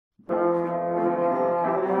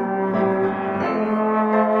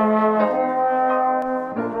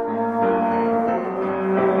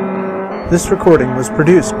This recording was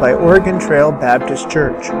produced by Oregon Trail Baptist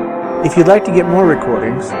Church. If you'd like to get more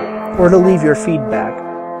recordings, or to leave your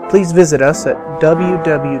feedback, please visit us at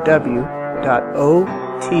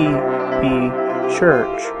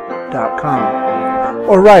www.otbchurch.com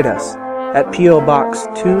or write us at P.O. Box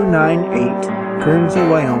 298, Guernsey,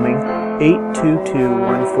 Wyoming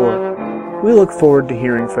 82214. We look forward to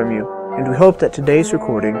hearing from you, and we hope that today's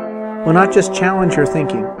recording will not just challenge your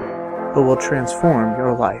thinking, but will transform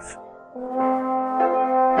your life.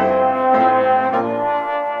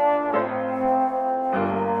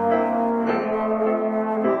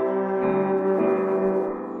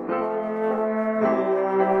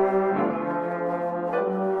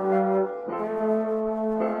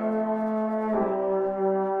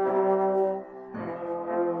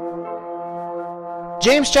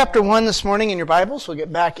 James chapter 1 this morning in your Bibles. We'll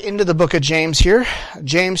get back into the book of James here.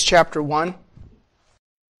 James chapter 1.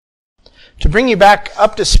 To bring you back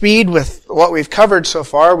up to speed with what we've covered so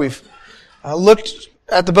far, we've looked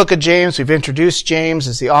at the book of James. We've introduced James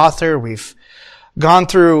as the author. We've gone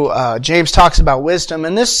through, James talks about wisdom.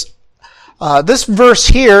 And this verse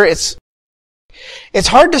here, it's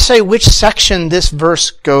hard to say which section this verse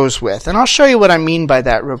goes with. And I'll show you what I mean by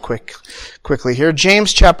that real quickly here.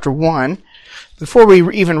 James chapter 1. Before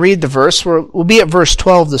we even read the verse, we'll be at verse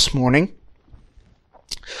 12 this morning.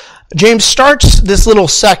 James starts this little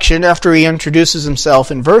section after he introduces himself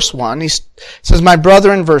in verse 1. He says, "My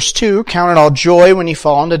brother," in verse 2, "count it all joy when you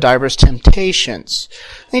fall into diverse temptations."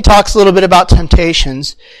 And he talks a little bit about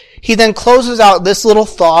temptations. He then closes out this little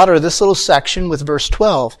thought or this little section with verse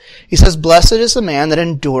 12. He says, "Blessed is the man that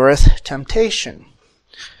endureth temptation."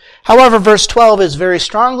 However, verse 12 is very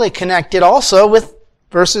strongly connected also with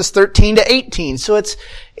verses 13 to 18. So it's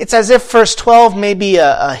as if verse 12 may be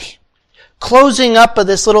a closing up of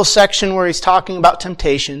this little section where he's talking about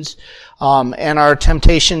temptations, and our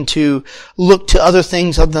temptation to look to other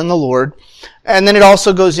things other than the Lord. And then it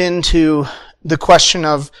also goes into the question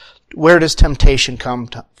of where does temptation come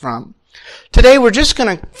from. Today we're just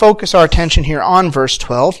going to focus our attention here on verse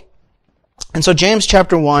 12. And so James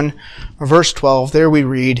chapter 1, verse 12, there we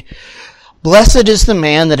read, "Blessed is the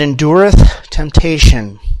man that endureth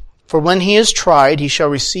temptation, for when he is tried, he shall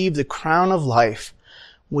receive the crown of life,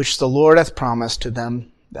 which the Lord hath promised to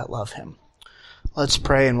them that love him." Let's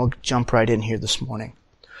pray and we'll jump right in here this morning.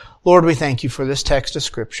 Lord, we thank you for this text of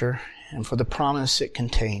Scripture and for the promise it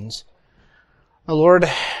contains. Now, Lord,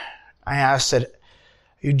 I ask that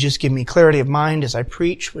you just give me clarity of mind as I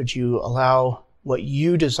preach. Would you allow what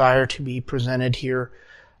you desire to be presented here,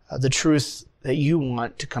 the truth that you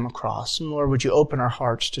want to come across. And Lord, would you open our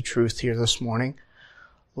hearts to truth here this morning?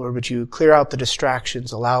 Lord, would you clear out the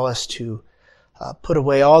distractions, allow us to put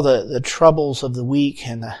away all the troubles of the week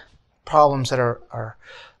and the problems that are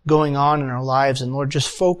going on in our lives. And Lord, just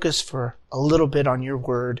focus for a little bit on your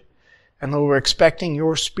word. And Lord, we're expecting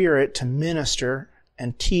your Spirit to minister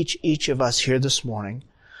and teach each of us here this morning.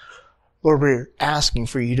 Lord, we're asking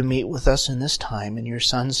for you to meet with us in this time in your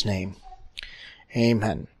Son's name.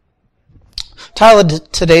 Amen. Title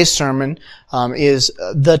of today's sermon is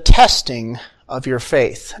 "The Testing of Your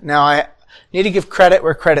Faith." Now, I need to give credit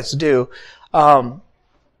where credit's due.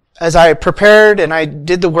 As I prepared and I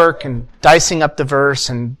did the work and dicing up the verse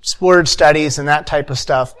and word studies and that type of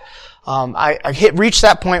stuff, I reached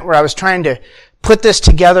that point where I was trying to put this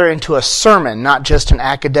together into a sermon, not just an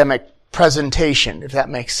academic presentation, if that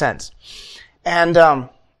makes sense. And I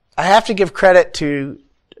have to give credit to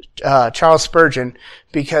Charles Spurgeon,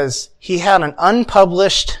 because he had an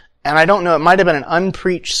unpublished, and I don't know, it might have been an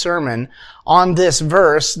unpreached sermon on this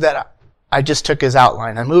verse that I just took his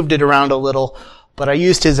outline. I moved it around a little, but I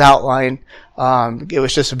used his outline. It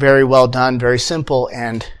was just very well done, very simple,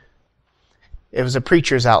 and it was a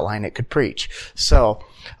preacher's outline. It could preach. So,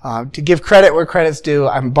 to give credit where credit's due,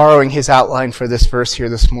 I'm borrowing his outline for this verse here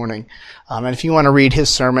this morning. And if you want to read his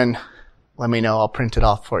sermon, let me know. I'll print it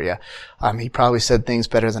off for you. He probably said things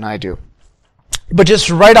better than I do. But just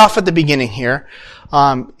right off at the beginning here,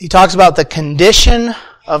 he talks about the condition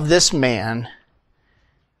of this man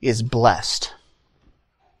is blessed.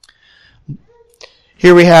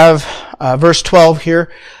 Here we have verse 12 here.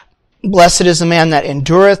 "Blessed is the man that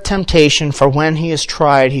endureth temptation, for when he is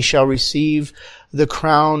tried, he shall receive the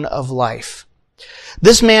crown of life."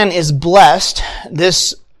 This man is blessed.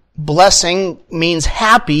 This blessing means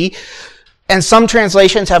happy. And some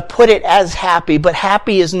translations have put it as happy, but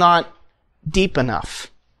happy is not deep enough.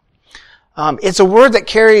 It's a word that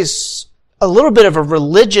carries a little bit of a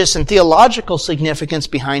religious and theological significance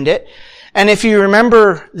behind it. And if you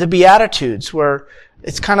remember the Beatitudes, where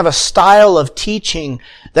it's kind of a style of teaching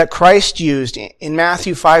that Christ used in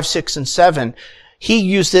Matthew 5, 6, and 7, he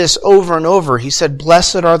used this over and over. He said,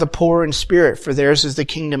 "Blessed are the poor in spirit, for theirs is the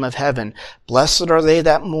kingdom of heaven. Blessed are they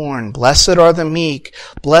that mourn. Blessed are the meek.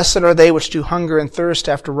 Blessed are they which do hunger and thirst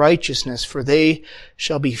after righteousness, for they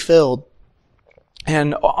shall be filled."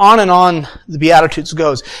 And on the Beatitudes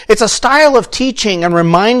goes. It's a style of teaching and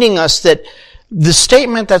reminding us that the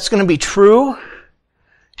statement that's going to be true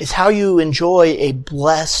is how you enjoy a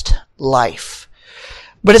blessed life.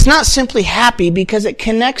 But it's not simply happy, because it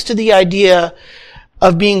connects to the idea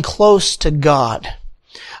of being close to God.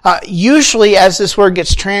 Usually, as this word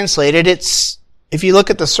gets translated, if you look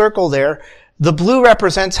at the circle there, the blue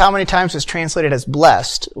represents how many times it's translated as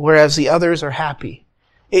blessed, whereas the others are happy.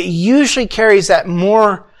 It usually carries that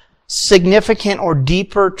more significant or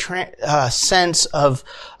deeper sense of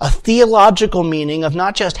a theological meaning of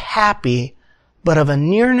not just happy, but of a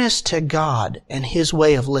nearness to God and His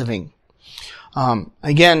way of living. One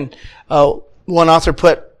author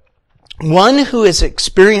put, "One who has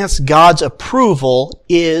experienced God's approval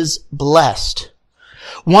is blessed.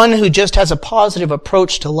 One who just has a positive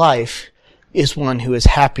approach to life is one who is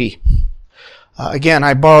happy."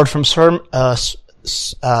 I borrowed from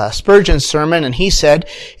Spurgeon's sermon, and he said,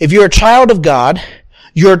 "If you're a child of God,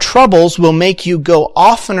 your troubles will make you go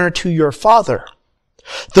oftener to your Father.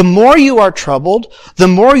 The more you are troubled, the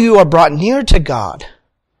more you are brought near to God.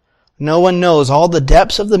 No one knows all the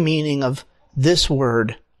depths of the meaning of this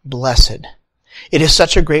word, blessed. It is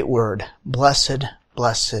such a great word. Blessed,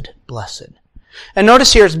 blessed, blessed." And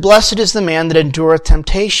notice here, it's blessed is the man that endureth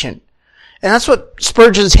temptation. And that's what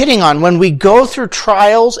Spurgeon's hitting on. When we go through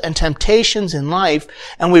trials and temptations in life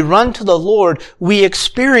and we run to the Lord, we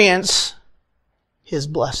experience His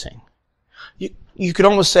blessing. You could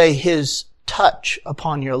almost say His touch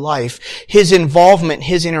upon your life, His involvement,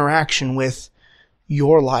 His interaction with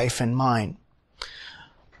your life and mine.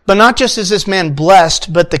 But not just is this man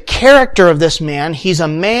blessed, but the character of this man, he's a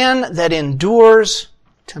man that endures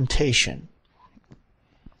temptation.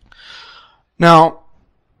 Now,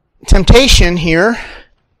 temptation here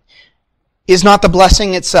is not the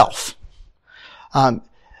blessing itself.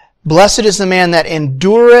 Blessed is the man that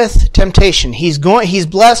endureth temptation. He's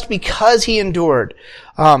blessed because he endured.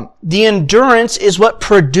 The endurance is what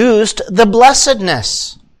produced the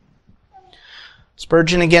blessedness.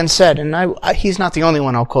 Spurgeon again said, and he's not the only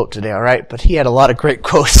one I'll quote today, all right? But he had a lot of great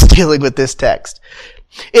quotes dealing with this text.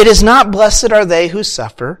 "It is not blessed are they who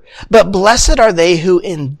suffer, but blessed are they who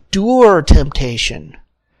endure temptation.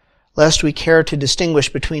 Lest we care to distinguish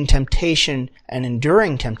between temptation and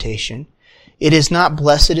enduring temptation, it is not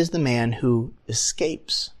blessed is the man who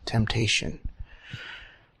escapes temptation."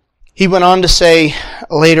 He went on to say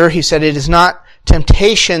later, he said, "It is not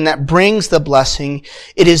temptation that brings the blessing,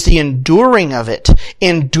 it is the enduring of it.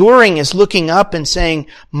 Enduring is looking up and saying,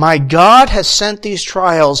 my God has sent these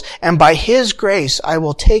trials, and by His grace I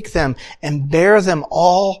will take them and bear them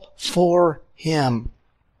all for Him."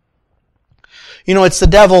 You know, it's the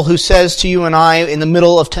devil who says to you and I in the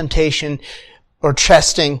middle of temptation or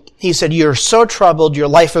testing, he said, "You're so troubled, your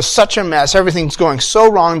life is such a mess, everything's going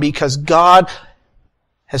so wrong because God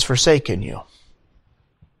has forsaken you."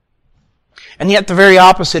 And yet the very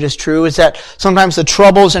opposite is true, is that sometimes the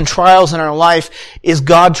troubles and trials in our life is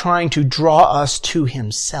God trying to draw us to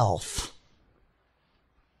Himself.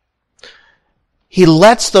 He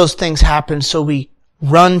lets those things happen so we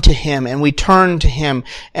run to Him and we turn to Him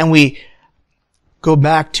and we go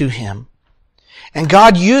back to Him. And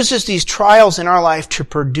God uses these trials in our life to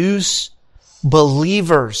produce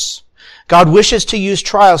believers. God wishes to use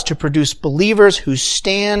trials to produce believers who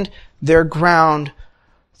stand their ground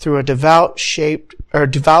through a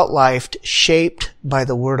devout life shaped by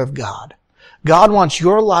the Word of God. God wants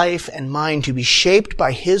your life and mine to be shaped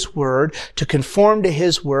by His Word, to conform to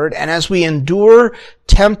His Word, and as we endure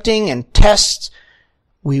tempting and tests,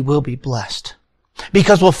 we will be blessed.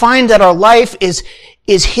 Because we'll find that our life is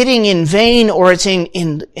hitting in vein, or it's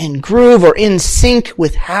in groove or in sync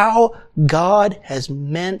with how God has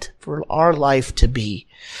meant for our life to be.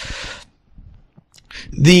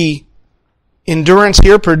 The endurance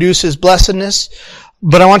here produces blessedness,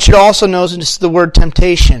 but I want you to also notice the word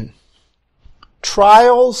temptation.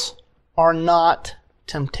 Trials are not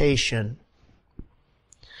temptation.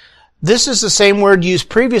 This is the same word used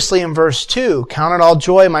previously in verse 2. "Count it all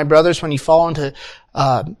joy, my brothers, when you fall into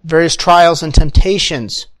various trials and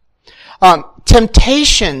temptations."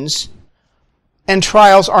 Temptations and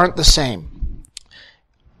trials aren't the same.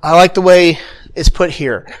 I like the way it's put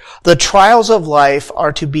here. The trials of life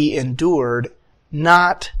are to be endured,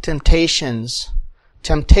 not temptations.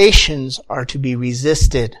 Temptations are to be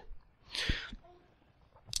resisted.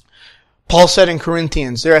 Paul said in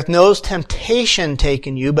Corinthians, there hath no temptation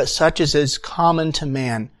taken you, but such as is common to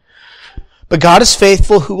man. But God is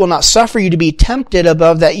faithful, who will not suffer you to be tempted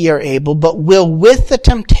above that ye are able, but will with the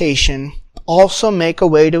temptation also make a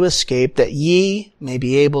way to escape, that ye may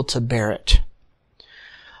be able to bear it.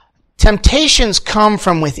 Temptations come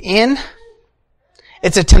from within.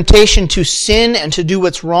 It's a temptation to sin and to do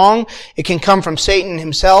what's wrong. It can come from Satan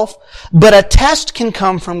himself. But a test can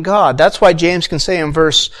come from God. That's why James can say in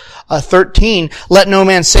verse 13, let no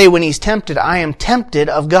man say when he's tempted, I am tempted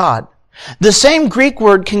of God. The same Greek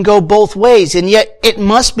word can go both ways, and yet it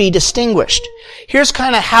must be distinguished. Here's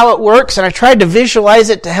kind of how it works, and I tried to visualize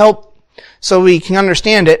it to help so we can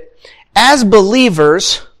understand it. As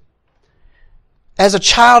believers, as a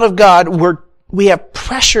child of God, we have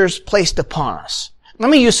pressures placed upon us. Let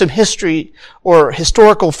me use some history or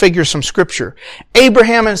historical figures from Scripture.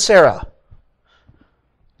 Abraham and Sarah.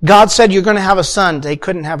 God said, you're going to have a son. They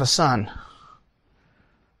couldn't have a son.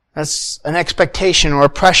 That's an expectation or a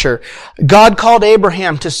pressure. God called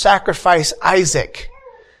Abraham to sacrifice Isaac,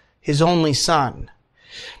 his only son.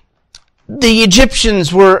 The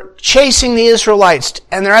Egyptians were chasing the Israelites,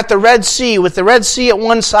 and they're at the Red Sea, with the Red Sea at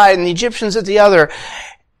one side and the Egyptians at the other,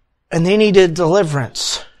 and they needed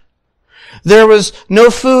deliverance. There was no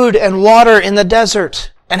food and water in the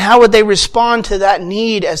desert. And how would they respond to that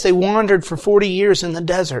need as they wandered for 40 years in the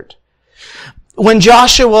desert? When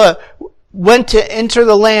Joshua went to enter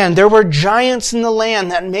the land, there were giants in the land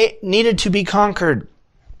that needed to be conquered.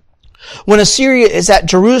 When Assyria is at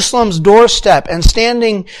Jerusalem's doorstep and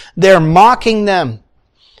standing there mocking them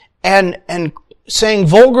and saying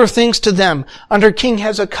vulgar things to them under King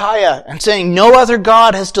Hezekiah and saying, no other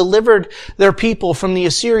God has delivered their people from the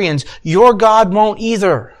Assyrians. Your God won't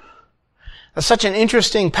either. That's such an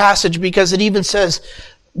interesting passage because it even says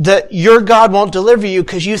that your God won't deliver you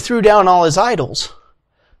because you threw down all his idols.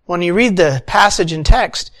 When you read the passage in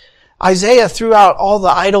text, Isaiah threw out all the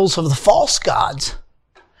idols of the false gods.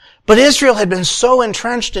 But Israel had been so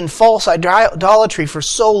entrenched in false idolatry for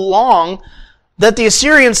so long that the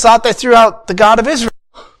Assyrians thought they threw out the God of Israel.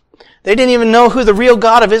 They didn't even know who the real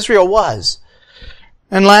God of Israel was.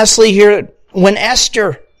 And lastly here, when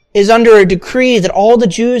Esther is under a decree that all the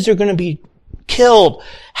Jews are going to be killed,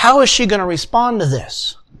 how is she going to respond to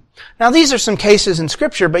this? Now these are some cases in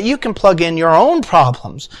Scripture, but you can plug in your own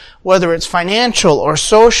problems, whether it's financial or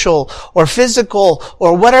social or physical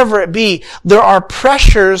or whatever it be. There are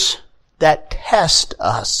pressures that test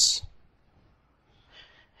us.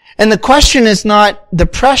 And the question is not the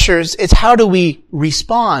pressures, it's how do we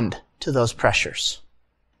respond to those pressures?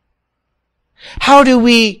 How do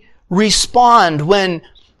we respond when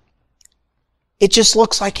it just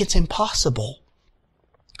looks like it's impossible?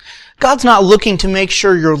 God's not looking to make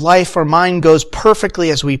sure your life or mine goes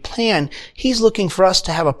perfectly as we plan. He's looking for us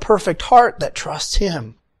to have a perfect heart that trusts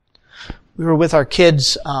Him. We were with our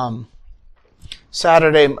kids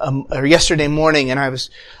yesterday morning, and I was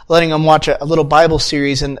letting them watch a little Bible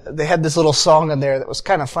series, and they had this little song in there that was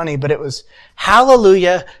kind of funny, but it was,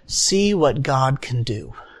 Hallelujah, see what God can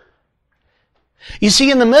do. You see,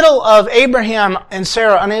 in the middle of Abraham and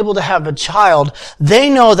Sarah unable to have a child, they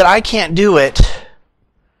know that I can't do it,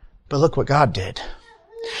 but look what God did.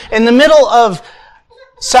 In the middle of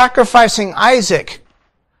sacrificing Isaac,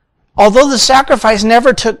 although the sacrifice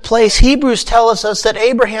never took place, Hebrews tells us that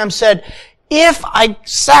Abraham said, if I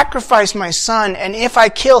sacrifice my son and if I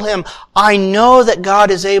kill him, I know that God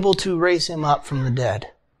is able to raise him up from the dead.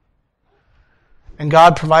 And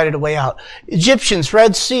God provided a way out. Egyptians,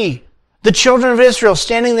 Red Sea, the children of Israel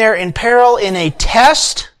standing there in peril in a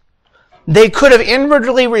test. They could have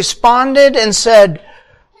inwardly responded and said,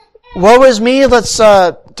 woe is me, let's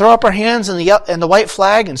throw up our hands in the white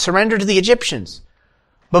flag and surrender to the Egyptians.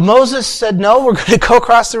 But Moses said, no, we're going to go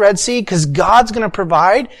across the Red Sea because God's going to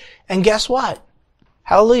provide. And guess what?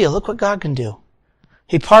 Hallelujah, look what God can do.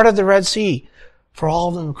 He parted the Red Sea for all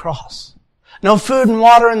of them to cross. No food and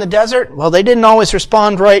water in the desert? Well, they didn't always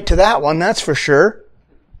respond right to that one, that's for sure.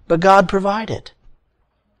 But God provided.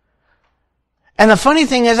 And the funny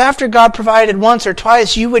thing is, after God provided once or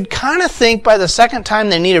twice, you would kind of think by the second time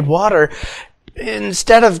they needed water,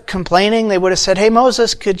 instead of complaining, they would have said, hey,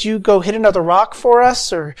 Moses, could you go hit another rock for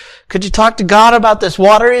us? Or could you talk to God about this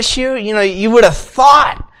water issue? You would have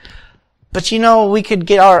thought. But we could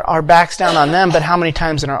get our backs down on them, but how many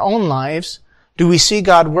times in our own lives do we see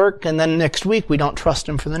God work and then next week we don't trust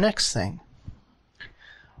Him for the next thing?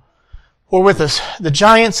 Or with us, the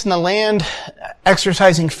giants in the land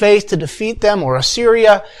exercising faith to defeat them, or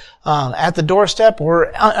Assyria at the doorstep,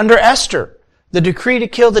 or under Esther, the decree to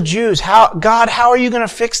kill the Jews. God, how are you going to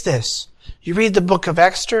fix this? You read the book of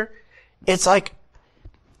Esther, it's like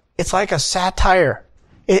it's like a satire.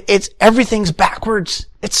 Everything's backwards.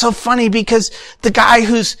 It's so funny because the guy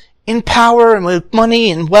who's in power and with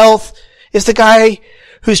money and wealth is the guy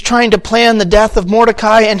who's trying to plan the death of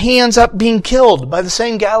Mordecai, and he ends up being killed by the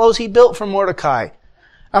same gallows he built for Mordecai.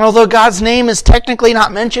 And although God's name is technically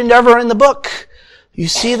not mentioned ever in the book, you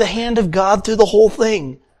see the hand of God through the whole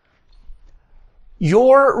thing.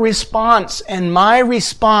 Your response and my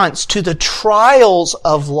response to the trials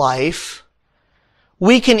of life,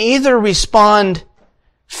 we can either respond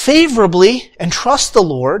favorably and trust the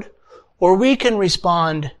Lord, or we can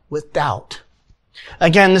respond with doubt.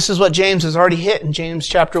 Again, this is what James has already hit in James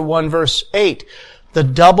chapter 1, verse 8. The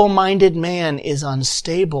double-minded man is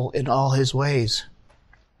unstable in all his ways.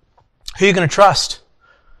 Who are you going to trust?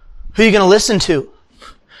 Who are you going to listen to?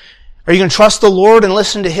 Are you going to trust the Lord and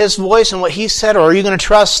listen to His voice and what He said, or are you going to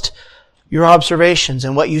trust your observations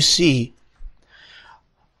and what you see?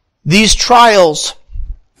 These trials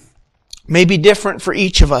may be different for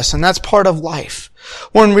each of us, and that's part of life.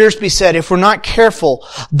 Warren Wiersbe said, if we're not careful,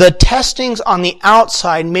 the testings on the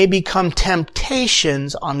outside may become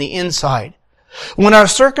temptations on the inside. When our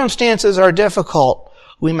circumstances are difficult,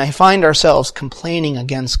 we may find ourselves complaining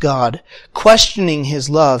against God, questioning His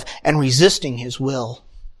love, and resisting His will.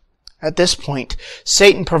 At this point,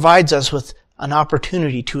 Satan provides us with an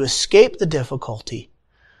opportunity to escape the difficulty.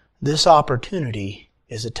 This opportunity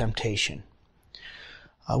is a temptation.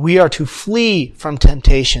 We are to flee from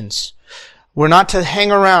temptations. We're not to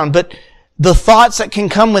hang around, but the thoughts that can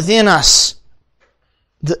come within us,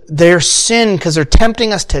 they're sin because they're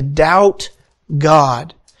tempting us to doubt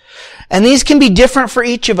God. And these can be different for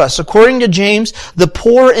each of us. According to James, the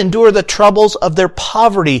poor endure the troubles of their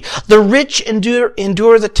poverty. The rich endure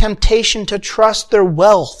the temptation to trust their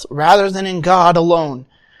wealth rather than in God alone,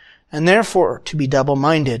 and therefore to be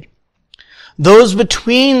double-minded. Those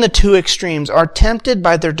between the two extremes are tempted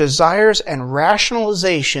by their desires and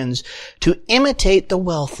rationalizations to imitate the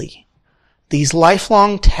wealthy. These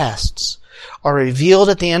lifelong tests are revealed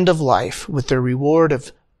at the end of life with the reward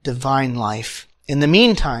of divine life. In the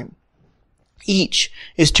meantime, each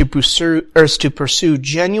is to pursue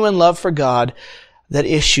genuine love for God that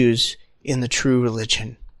issues in the true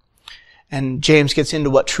religion. And James gets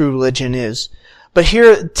into what true religion is. But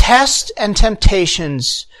here, tests and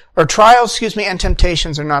temptations, or trials, and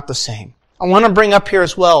temptations are not the same. I want to bring up here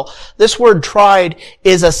as well, this word tried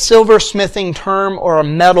is a silversmithing term or a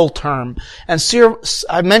metal term. And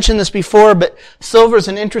I've mentioned this before, but silver is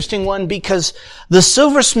an interesting one because the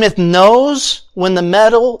silversmith knows when the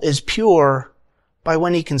metal is pure by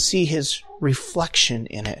when he can see his reflection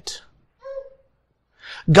in it.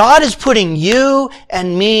 God is putting you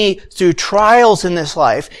and me through trials in this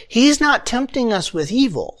life. He's not tempting us with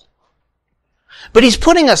evil. But He's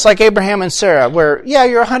putting us like Abraham and Sarah, where,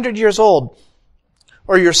 you're 100 years old.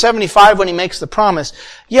 Or you're 75 when He makes the promise.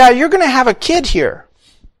 You're going to have a kid here.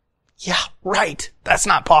 Yeah, right. That's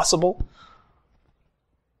not possible.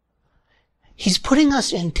 He's putting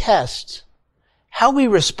us in tests. How we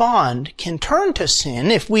respond can turn to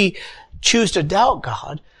sin if we choose to doubt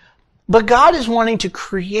God. But God is wanting to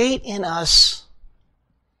create in us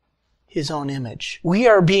His own image. We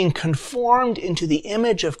are being conformed into the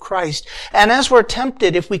image of Christ. And as we're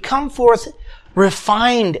tempted, if we come forth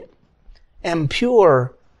refined and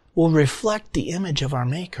pure, we'll reflect the image of our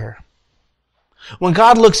Maker. When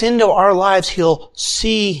God looks into our lives, He'll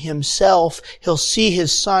see Himself. He'll see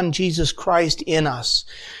His Son, Jesus Christ, in us.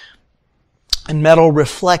 And metal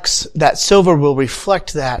reflects that. Silver will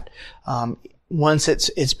reflect that once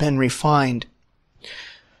it's been refined.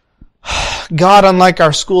 God, unlike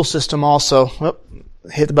our school system also,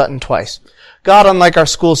 hit the button twice. God, unlike our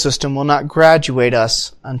school system, will not graduate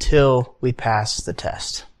us until we pass the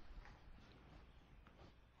test.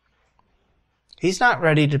 He's not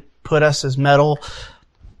ready to put us as metal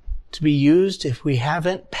to be used if we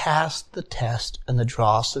haven't passed the test and the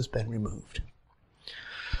dross has been removed.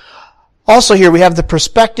 Also here we have the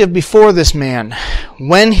perspective before this man.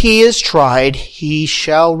 When he is tried, he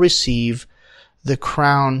shall receive the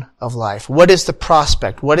crown of life. What is the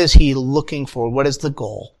prospect? What is he looking for? What is the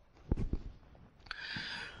goal?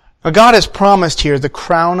 Now, God has promised here the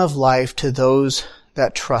crown of life to those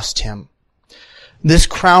that trust Him. This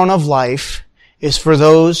crown of life is for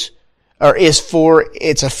those,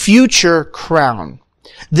 it's a future crown.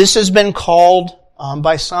 This has been called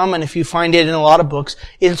by some, and if you find it in a lot of books,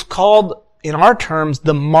 it's called, in our terms,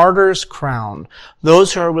 the martyr's crown.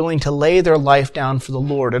 Those who are willing to lay their life down for the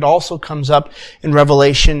Lord. It also comes up in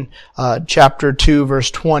Revelation chapter 2,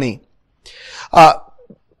 verse 20.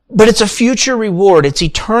 But it's a future reward. It's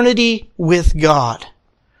eternity with God.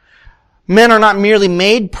 Men are not merely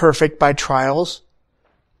made perfect by trials.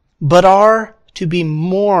 but are to be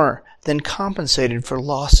more than compensated for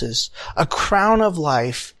losses. A crown of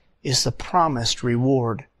life is the promised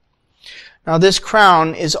reward. Now this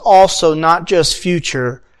crown is also not just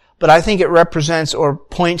future, but I think it represents or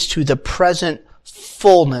points to the present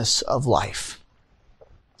fullness of life.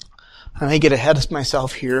 I may get ahead of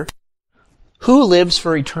myself here. Who lives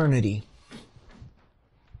for eternity?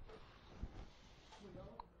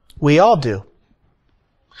 We all do.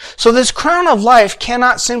 So this crown of life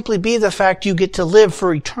cannot simply be the fact you get to live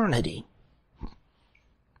for eternity.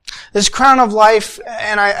 This crown of life,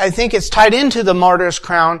 and I think it's tied into the martyr's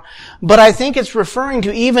crown, but I think it's referring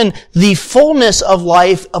to even the fullness of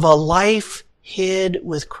life, of a life hid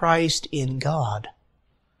with Christ in God.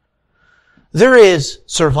 There is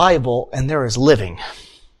survival and there is living.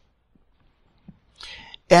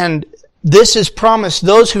 And this is promised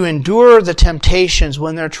those who endure the temptations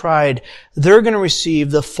when they're tried, they're going to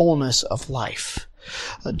receive the fullness of life.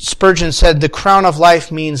 Spurgeon said, the crown of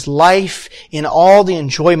life means life in all the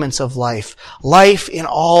enjoyments of life, life in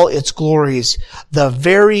all its glories, the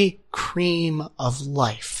very cream of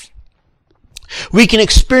life. We can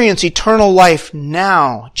experience eternal life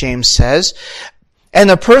now, James says, and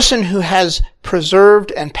the person who has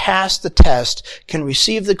preserved and passed the test can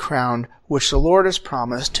receive the crown which the Lord has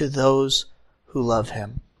promised to those who love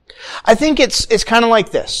Him. I think it's kind of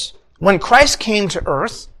like this. When Christ came to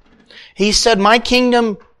earth, He said, my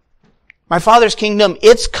kingdom, my Father's kingdom,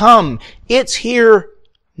 it's come. It's here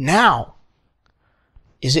now.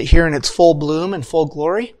 Is it here in its full bloom and full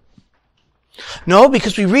glory? No,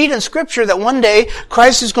 because we read in Scripture that one day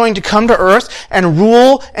Christ is going to come to earth and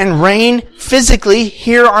rule and reign physically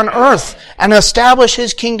here on earth and establish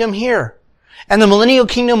His kingdom here. And the millennial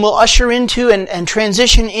kingdom will usher into and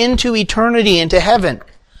transition into eternity, into heaven.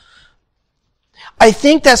 I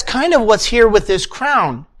think that's kind of what's here with this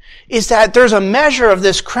crown, is that there's a measure of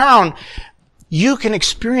this crown. You can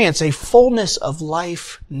experience a fullness of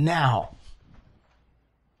life now.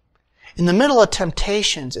 In the middle of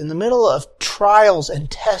temptations, in the middle of trials and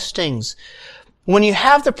testings, when you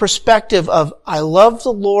have the perspective of, I love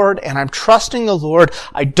the Lord and I'm trusting the Lord,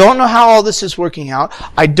 I don't know how all this is working out,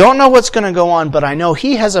 I don't know what's going to go on, but I know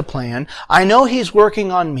He has a plan, I know He's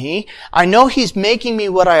working on me, I know He's making me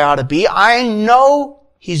what I ought to be, I know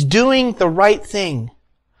He's doing the right thing.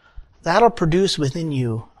 That'll produce within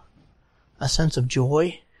you a sense of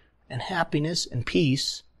joy and happiness and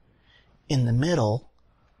peace in the middle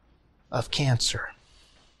of cancer,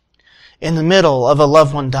 in the middle of a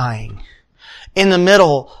loved one dying, in the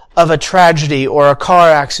middle of a tragedy or a car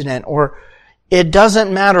accident, or it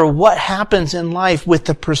doesn't matter what happens in life, with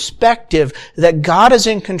the perspective that God is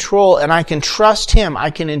in control and I can trust Him. I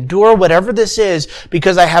can endure whatever this is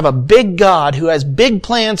because I have a big God who has big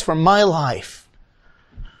plans for my life.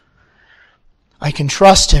 I can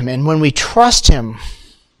trust Him. And when we trust Him,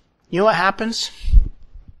 you know what happens?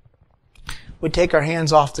 We take our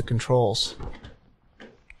hands off the controls.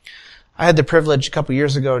 I had the privilege a couple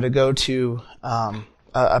years ago to go to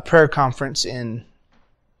a prayer conference in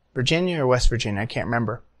Virginia or West Virginia, I can't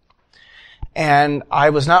remember. And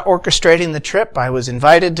I was not orchestrating the trip. I was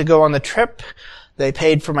invited to go on the trip. They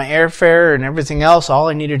paid for my airfare and everything else. All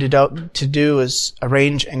I needed to do was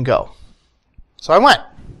arrange and go. So I went.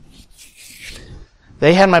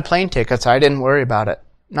 They had my plane tickets. I didn't worry about it.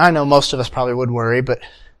 Now, I know most of us probably would worry, but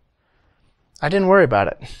I didn't worry about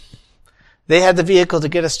it. They had the vehicle to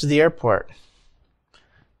get us to the airport.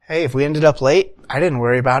 Hey, if we ended up late, I didn't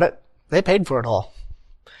worry about it. They paid for it all.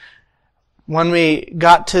 When we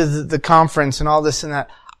got to the conference and all this and that,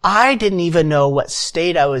 I didn't even know what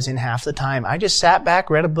state I was in half the time. I just sat back,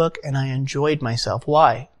 read a book, and I enjoyed myself.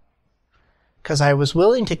 Why? Because I was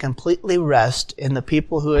willing to completely rest in the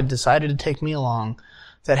people who had decided to take me along.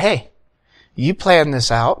 That, hey, you planned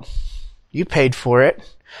this out. You paid for it.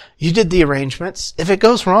 You did the arrangements. If it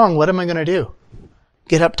goes wrong, what am I going to do?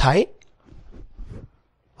 Get uptight?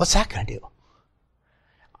 What's that going to do?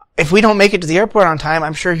 If we don't make it to the airport on time,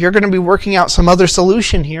 I'm sure you're going to be working out some other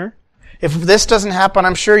solution here. If this doesn't happen,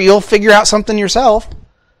 I'm sure you'll figure out something yourself.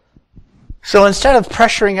 So instead of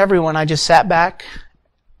pressuring everyone, I just sat back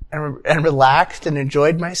and relaxed and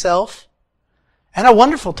enjoyed myself. And a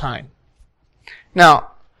wonderful time.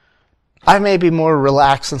 Now, I may be more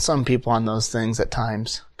relaxed than some people on those things at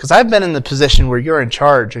times. Because I've been in the position where you're in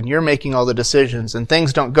charge and you're making all the decisions and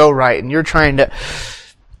things don't go right and you're trying to...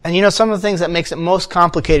 And you know, some of the things that makes it most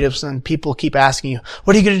complicated is when people keep asking you,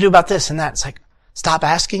 what are you going to do about this and that? It's like, stop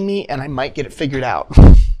asking me and I might get it figured out.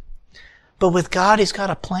 But with God, He's got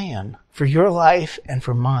a plan for your life and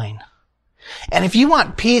for mine. And if you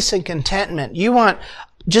want peace and contentment, you want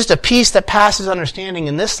just a peace that passes understanding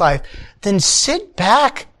in this life, then sit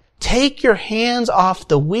back, Take your hands off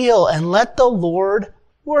the wheel and let the Lord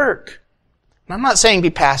work. And I'm not saying be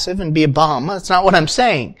passive and be a bum. That's not what I'm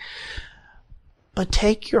saying. But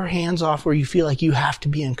take your hands off where you feel like you have to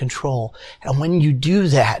be in control. And when you do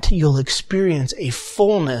that, you'll experience a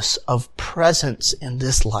fullness of presence in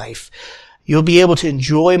this life. You'll be able to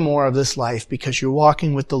enjoy more of this life because you're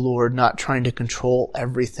walking with the Lord, not trying to control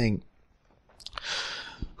everything.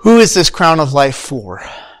 Who is this crown of life for?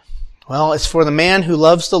 Well, it's for the man who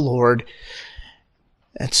loves the Lord.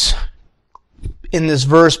 It's in this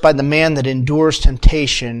verse by the man that endures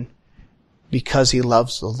temptation because he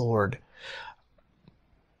loves the Lord.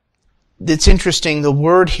 It's interesting, the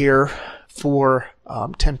word here for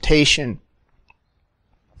temptation,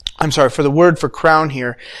 for the word for crown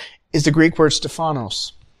here is the Greek word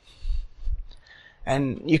Stephanos.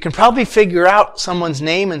 And you can probably figure out someone's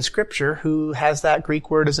name in Scripture who has that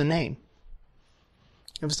Greek word as a name.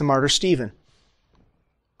 It was the martyr Stephen.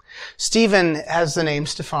 Stephen has the name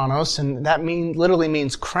Stephanos, and that literally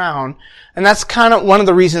means crown. And that's kind of one of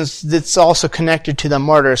the reasons that's also connected to the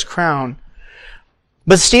martyr's crown.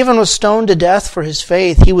 But Stephen was stoned to death for his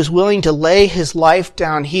faith. He was willing to lay his life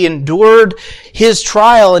down. He endured his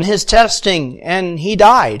trial and his testing, and he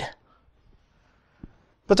died.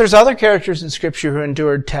 But there's other characters in Scripture who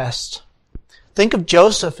endured tests. Think of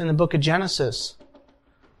Joseph in the book of Genesis.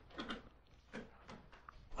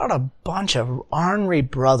 What a bunch of ornery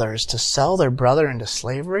brothers to sell their brother into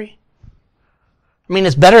slavery. I mean,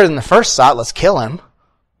 it's better than the first thought, let's kill him.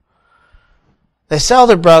 They sell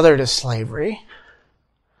their brother to slavery.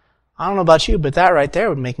 I don't know about you, but that right there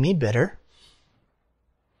would make me bitter.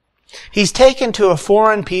 He's taken to a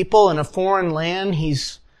foreign people in a foreign land.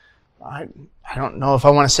 I don't know if I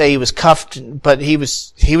want to say he was cuffed, but he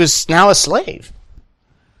was now a slave.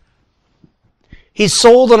 He's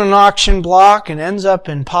sold on an auction block and ends up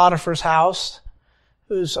in Potiphar's house,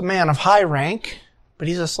 who's a man of high rank, but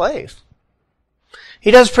he's a slave.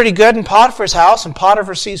 He does pretty good in Potiphar's house, and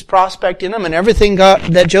Potiphar sees prospect in him, and everything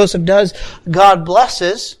that Joseph does, God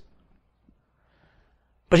blesses.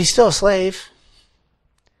 But he's still a slave.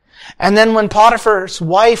 And then when Potiphar's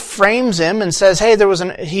wife frames him and says, hey,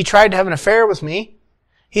 he tried to have an affair with me,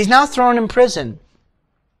 he's now thrown in prison.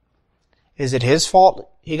 Is it his fault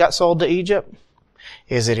he got sold to Egypt?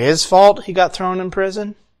 Is it his fault he got thrown in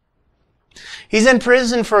prison? He's in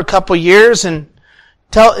prison for a couple years and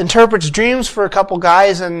interprets dreams for a couple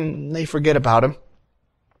guys, and they forget about him.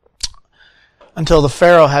 Until the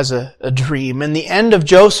Pharaoh has a dream. And the end of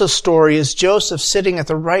Joseph's story is Joseph sitting at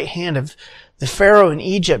the right hand of the Pharaoh in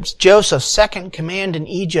Egypt. Joseph's second command in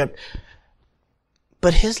Egypt.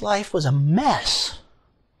 But his life was a mess.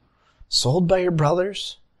 Sold by your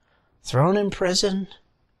brothers, thrown in prison,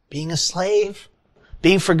 being a slave,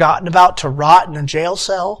 being forgotten about to rot in a jail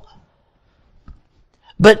cell.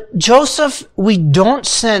 But Joseph, we don't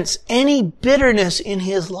sense any bitterness in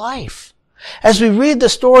his life. As we read the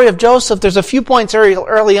story of Joseph, there's a few points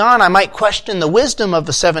early on I might question the wisdom of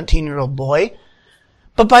the 17-year-old boy.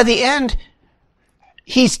 But by the end,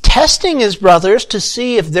 he's testing his brothers to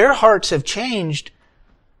see if their hearts have changed.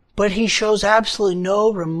 But he shows absolutely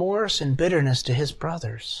no remorse and bitterness to his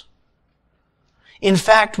brothers. In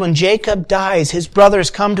fact, when Jacob dies, his brothers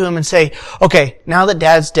come to him and say, okay, now that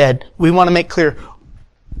Dad's dead, we want to make clear,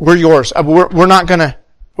 we're yours. We're not going to,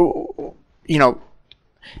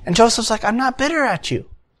 And Joseph's like, I'm not bitter at you.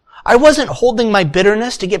 I wasn't holding my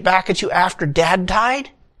bitterness to get back at you after Dad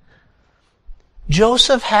died.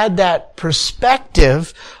 Joseph had that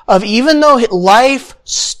perspective of even though life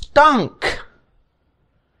stunk,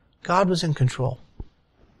 God was in control.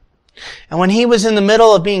 And when he was in the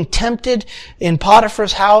middle of being tempted in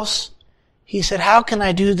Potiphar's house, he said, how can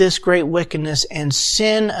I do this great wickedness and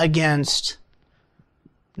sin against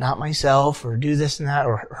not myself or do this and that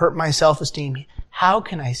or hurt my self-esteem? How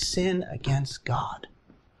can I sin against God?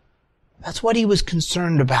 That's what he was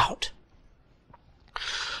concerned about.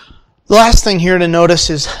 The last thing here to notice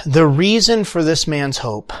is the reason for this man's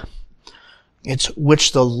hope. It's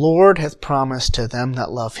which the Lord hath promised to them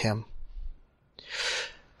that love him.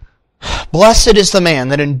 Blessed is the man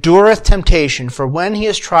that endureth temptation, for when he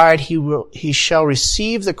is tried, he shall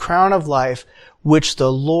receive the crown of life, which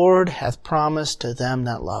the Lord hath promised to them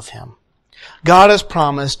that love him. God has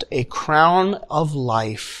promised a crown of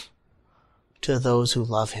life to those who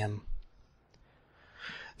love him.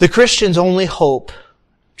 The Christian's only hope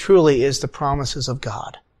truly is the promises of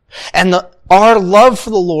God. And our love for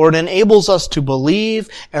the Lord enables us to believe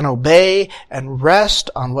and obey and rest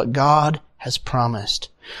on what God has promised.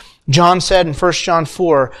 John said in 1 John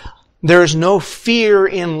 4, there is no fear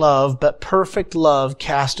in love, but perfect love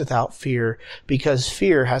casteth out fear, because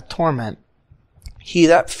fear hath torment. he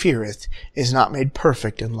that feareth is not made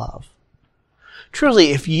perfect in love.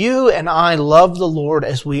 Truly, if you and I love the Lord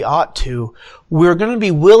as we ought to, we're going to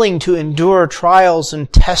be willing to endure trials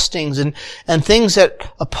and testings and things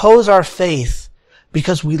that oppose our faith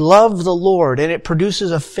because we love the Lord and it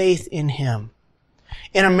produces a faith in Him.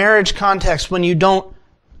 In a marriage context, when you don't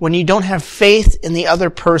have faith in the other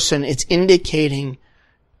person, it's indicating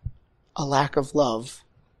a lack of love.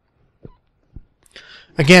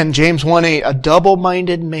 Again, James 1:8, a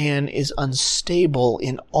double-minded man is unstable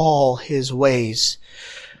in all his ways.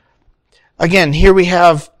 Again, here we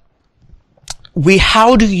have,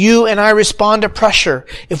 how do you and I respond to pressure?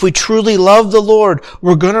 If we truly love the Lord,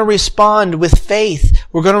 we're going to respond with faith.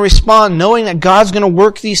 We're going to respond knowing that God's going to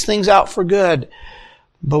work these things out for good.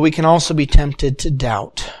 But we can also be tempted to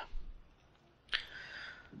doubt.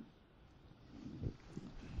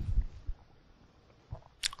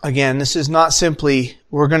 Again, this is not simply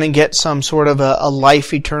we're going to get some sort of a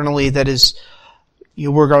life eternally that is,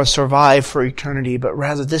 we're going to survive for eternity, but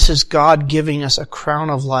rather this is God giving us a crown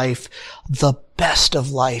of life. The best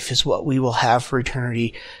of life is what we will have for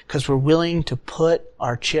eternity because we're willing to put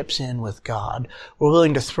our chips in with God. We're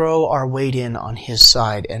willing to throw our weight in on His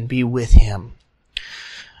side and be with Him.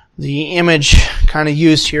 The image kind of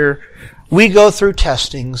used here, we go through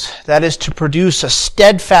testings, that is to produce a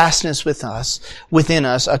steadfastness within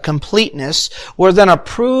us, a completeness. We're then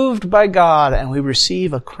approved by God and we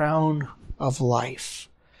receive a crown of life.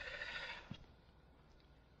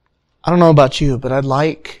 I don't know about you, but I'd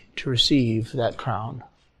like to receive that crown.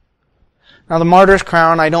 Now the martyr's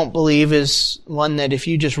crown, I don't believe, is one that if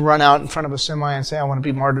you just run out in front of a semi and say, I want to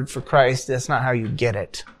be martyred for Christ, that's not how you get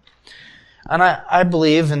it. And I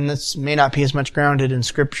believe, and this may not be as much grounded in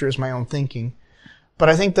Scripture as my own thinking, but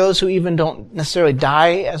I think those who even don't necessarily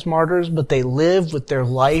die as martyrs, but they live with their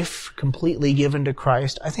life completely given to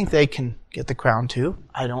Christ, I think they can get the crown too.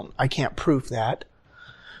 I can't prove that.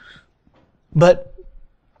 But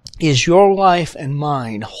is your life and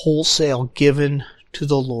mine wholesale given to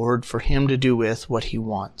the Lord for Him to do with what He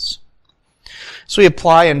wants? So we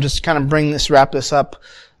apply and just kind of wrap this up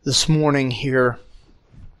this morning here.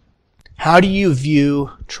 How do you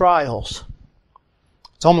view trials?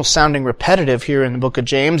 It's almost sounding repetitive here in the book of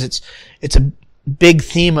James. It's a big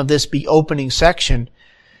theme of this opening section.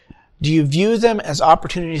 Do you view them as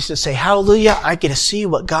opportunities to say, hallelujah, I get to see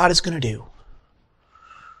what God is going to do?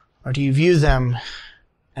 Or do you view them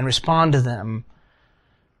and respond to them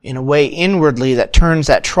in a way inwardly that turns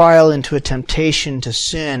that trial into a temptation to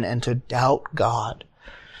sin and to doubt God?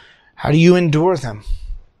 How do you endure them?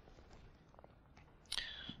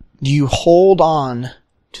 Do you hold on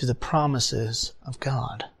to the promises of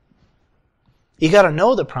God? You got to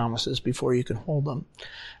know the promises before you can hold them.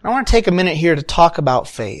 And I want to take a minute here to talk about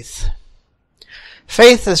faith.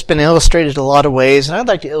 Faith has been illustrated a lot of ways, and I'd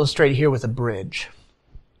like to illustrate it here with a bridge.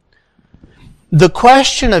 The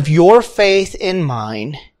question of your faith and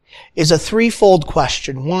mine is a threefold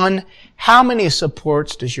question. One, how many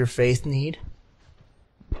supports does your faith need?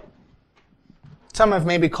 Some have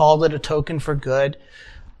maybe called it a token for good.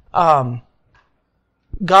 God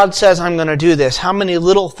says, I'm going to do this. How many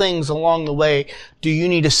little things along the way do you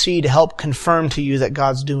need to see to help confirm to you that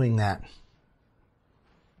God's doing that?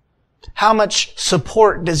 How much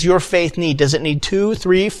support does your faith need? Does it need 2,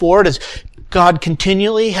 3, 4? Does God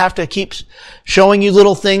continually have to keep showing you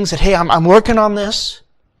little things that, hey, I'm working on this?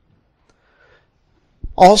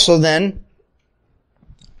 Also then,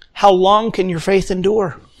 how long can your faith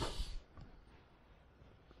endure?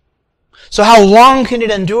 So how long can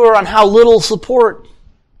it endure on how little support?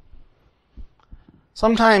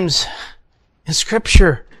 Sometimes in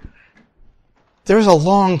Scripture, there's a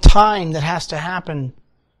long time that has to happen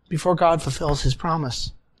before God fulfills His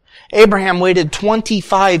promise. Abraham waited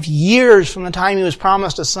 25 years from the time he was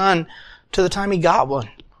promised a son to the time he got one.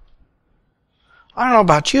 I don't know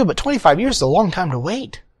about you, but 25 years is a long time to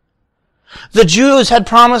wait. The Jews had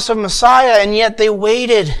promised a Messiah, and yet they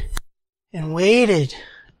waited and waited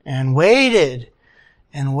and waited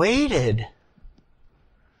and waited.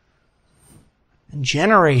 And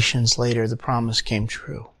generations later, the promise came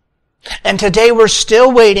true. And today we're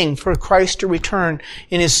still waiting for Christ to return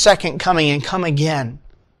in His second coming and come again.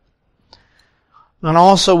 And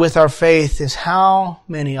also with our faith is how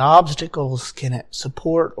many obstacles can it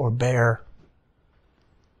support or bear?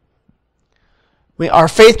 Our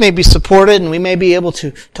faith may be supported and we may be able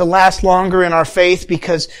to last longer in our faith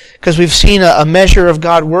because we've seen a measure of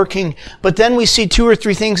God working. But then we see 2 or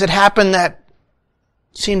 3 things that happen that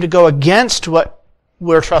seem to go against what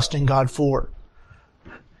we're trusting God for.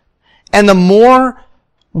 And the more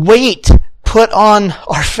weight put on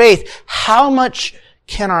our faith, how much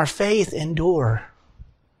can our faith endure?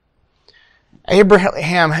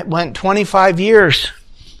 Abraham went 25 years.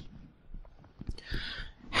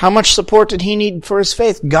 How much support did he need for his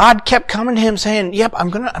faith? God kept coming to him saying, yep, I'm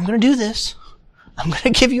gonna do this. I'm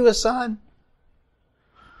gonna give you a son.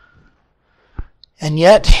 And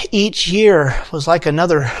yet, each year was like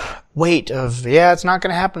another weight of, it's not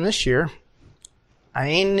gonna happen this year. I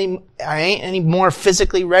ain't any more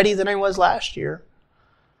physically ready than I was last year.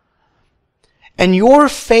 And your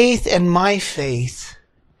faith and my faith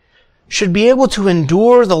should be able to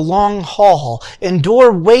endure the long haul,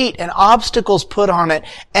 endure weight and obstacles put on it,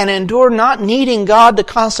 and endure not needing God to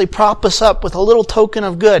constantly prop us up with a little token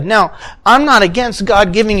of good. Now, I'm not against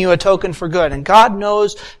God giving you a token for good, and God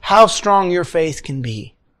knows how strong your faith can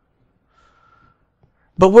be.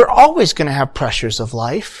 But we're always going to have pressures of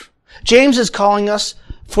life. James is calling us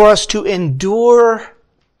for us to endure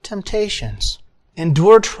temptations,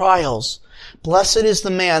 endure trials. Blessed is the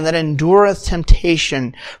man that endureth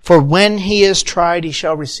temptation, for when he is tried, he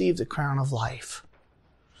shall receive the crown of life.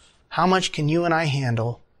 How much can you and I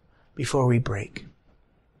handle before we break?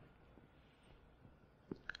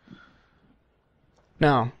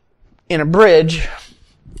 Now, in a bridge,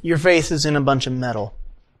 your faith is in a bunch of metal.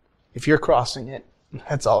 If you're crossing it,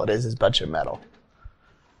 that's all it is a bunch of metal.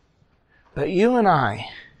 But you and I,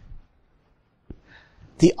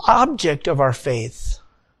 the object of our faith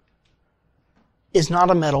is not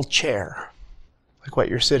a metal chair, like what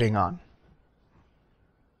you're sitting on.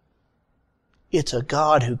 It's a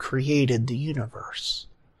God who created the universe.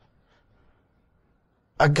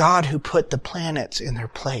 A God who put the planets in their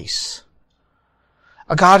place.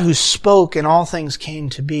 A God who spoke and all things came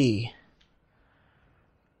to be.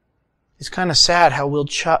 It's kind of sad how we'll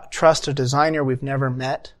trust a designer we've never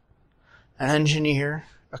met, an engineer,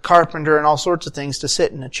 a carpenter, and all sorts of things to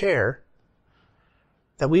sit in a chair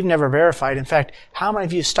that we've never verified. In fact, how many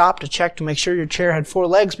of you stopped to check to make sure your chair had 4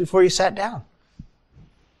 legs before you sat down?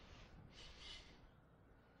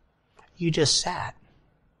 You just sat.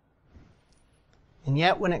 And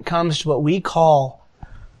yet when it comes to what we call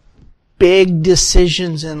big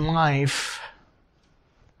decisions in life,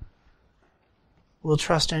 we'll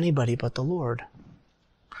trust anybody but the Lord.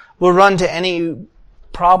 We'll run to any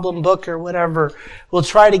problem book or whatever. We'll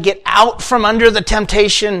try to get out from under the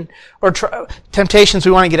temptation or temptations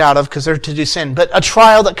we want to get out of because they're to do sin. But a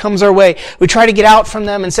trial that comes our way, we try to get out from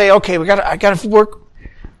them and say, okay, I got to work.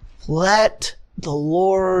 Let the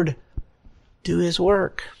Lord do His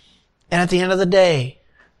work. And at the end of the day,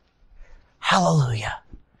 hallelujah,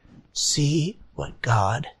 see what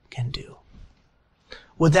God can do.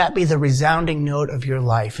 Would that be the resounding note of your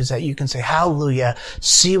life, is that you can say, hallelujah,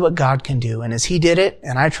 see what God can do. And as He did it,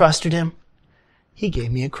 and I trusted Him, He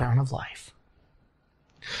gave me a crown of life.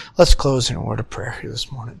 Let's close in a word of prayer here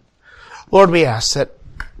this morning. Lord, we ask that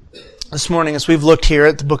this morning, as we've looked here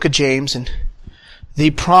at the book of James and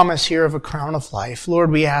the promise here of a crown of life,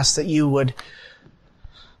 Lord, we ask that you would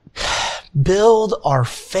build our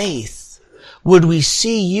faith. Would we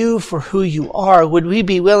see you for who you are? Would we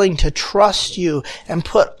be willing to trust you and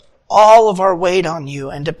put all of our weight on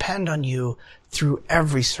you and depend on you through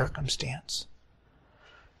every circumstance?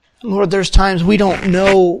 Lord, there's times we don't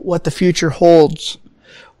know what the future holds.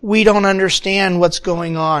 We don't understand what's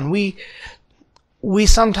going on. We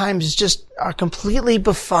sometimes just are completely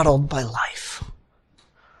befuddled by life.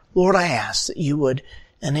 Lord, I ask that you would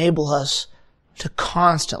enable us to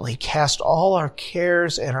constantly cast all our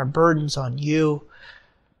cares and our burdens on you.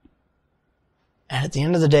 And at the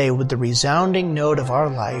end of the day, would the resounding note of our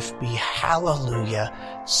life be, hallelujah,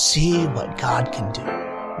 see what God can do.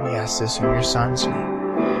 We ask this in your Son's name.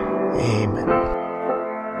 Amen.